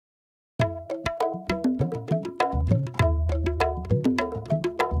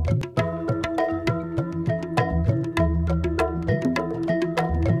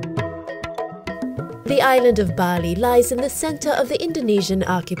The island of Bali lies in the center of the Indonesian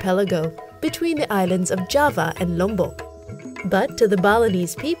archipelago, between the islands of Java and Lombok. But to the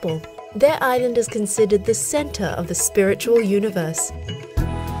Balinese people, their island is considered the center of the spiritual universe.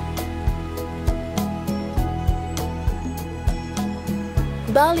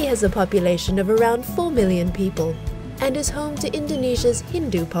 Bali has a population of around 4 million people and is home to Indonesia's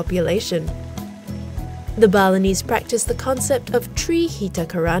Hindu population. The Balinese practice the concept of Trihita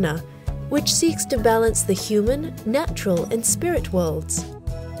Karana, which seeks to balance the human, natural and spirit worlds.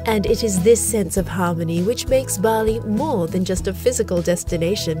 And it is this sense of harmony which makes Bali more than just a physical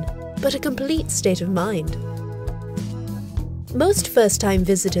destination, but a complete state of mind. Most first-time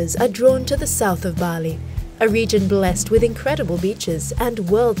visitors are drawn to the south of Bali, a region blessed with incredible beaches and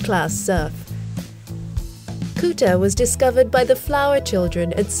world-class surf. Kuta was discovered by the flower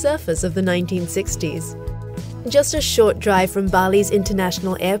children and surfers of the 1960s. Just a short drive from Bali's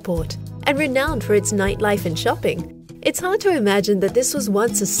international airport, and renowned for its nightlife and shopping, it's hard to imagine that this was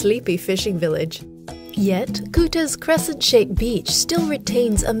once a sleepy fishing village. Yet, Kuta's crescent-shaped beach still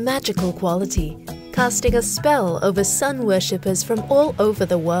retains a magical quality, casting a spell over sun worshippers from all over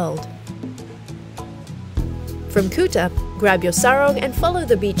the world. From Kuta, grab your sarong and follow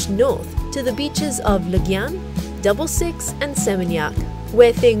the beach north to the beaches of Legian, Double Six and Seminyak,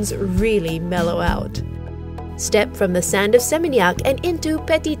 where things really mellow out. Step from the sand of Seminyak and into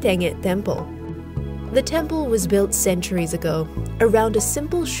Peti Tengek Temple. The temple was built centuries ago, around a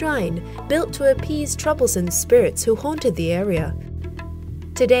simple shrine built to appease troublesome spirits who haunted the area.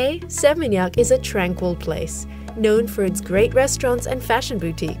 Today, Seminyak is a tranquil place, known for its great restaurants and fashion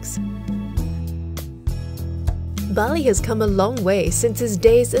boutiques. Bali has come a long way since its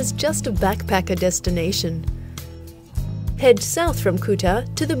days as just a backpacker destination. Head south from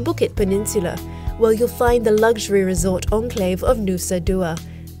Kuta to the Bukit Peninsula, where you'll find the luxury resort enclave of Nusa Dua,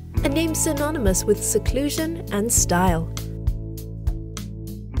 a name synonymous with seclusion and style.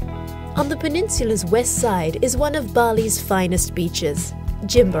 On the peninsula's west side is one of Bali's finest beaches,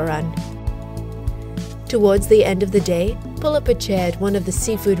 Jimbaran. Towards the end of the day, pull up a chair at one of the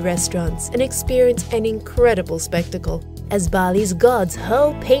seafood restaurants and experience an incredible spectacle as Bali's gods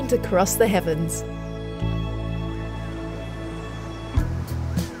hurl paint across the heavens.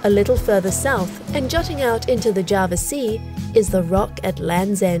 A little further south and jutting out into the Java Sea is the rock at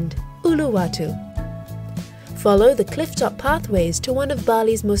Land's End, Uluwatu. Follow the clifftop pathways to one of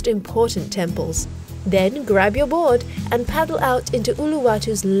Bali's most important temples. Then grab your board and paddle out into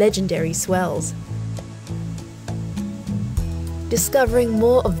Uluwatu's legendary swells. Discovering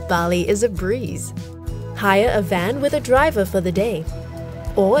more of Bali is a breeze. Hire a van with a driver for the day.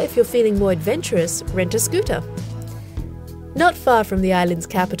 Or if you're feeling more adventurous, rent a scooter. Not far from the island's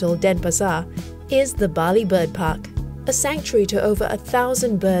capital, Denpasar, is the Bali Bird Park, a sanctuary to over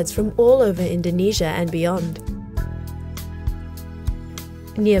 1,000 birds from all over Indonesia and beyond.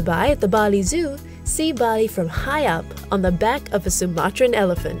 Nearby at the Bali Zoo, see Bali from high up on the back of a Sumatran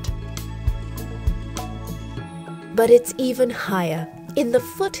elephant. But it's even higher, in the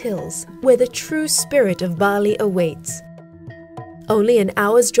foothills, where the true spirit of Bali awaits. Only an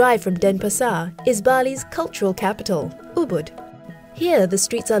hour's drive from Denpasar is Bali's cultural capital, Ubud. Here, the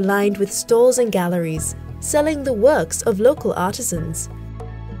streets are lined with stalls and galleries, selling the works of local artisans.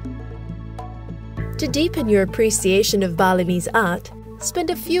 To deepen your appreciation of Balinese art, spend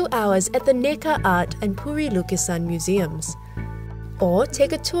a few hours at the Neka Art and Puri Lukisan museums. Or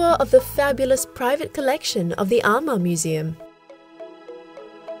take a tour of the fabulous private collection of the Ama Museum.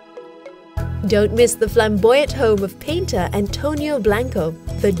 Don't miss the flamboyant home of painter Antonio Blanco,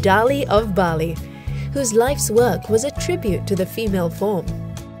 the Dali of Bali, whose life's work was a tribute to the female form.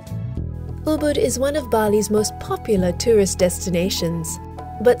 Ubud is one of Bali's most popular tourist destinations,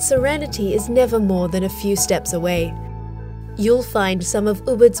 but serenity is never more than a few steps away. You'll find some of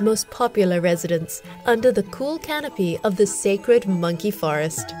Ubud's most popular residents under the cool canopy of the sacred monkey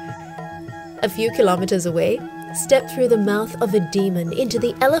forest. A few kilometers away, step through the mouth of a demon into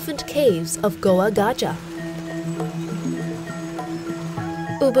the elephant caves of Goa Gajah.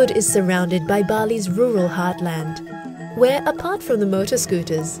 Ubud is surrounded by Bali's rural heartland, where, apart from the motor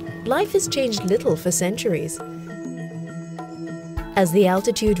scooters, life has changed little for centuries. As the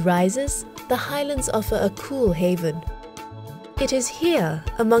altitude rises, the highlands offer a cool haven. It is here,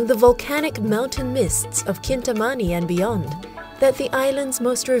 among the volcanic mountain mists of Kintamani and beyond, that the island's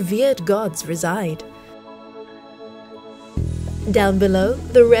most revered gods reside. Down below,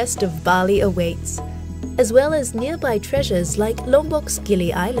 the rest of Bali awaits, as well as nearby treasures like Lombok's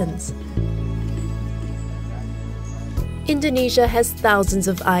Gili Islands. Indonesia has thousands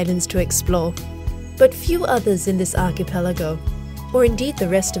of islands to explore, but few others in this archipelago, or indeed the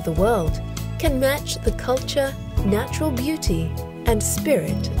rest of the world, can match the culture, natural beauty, and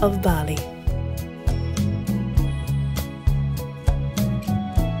spirit of Bali.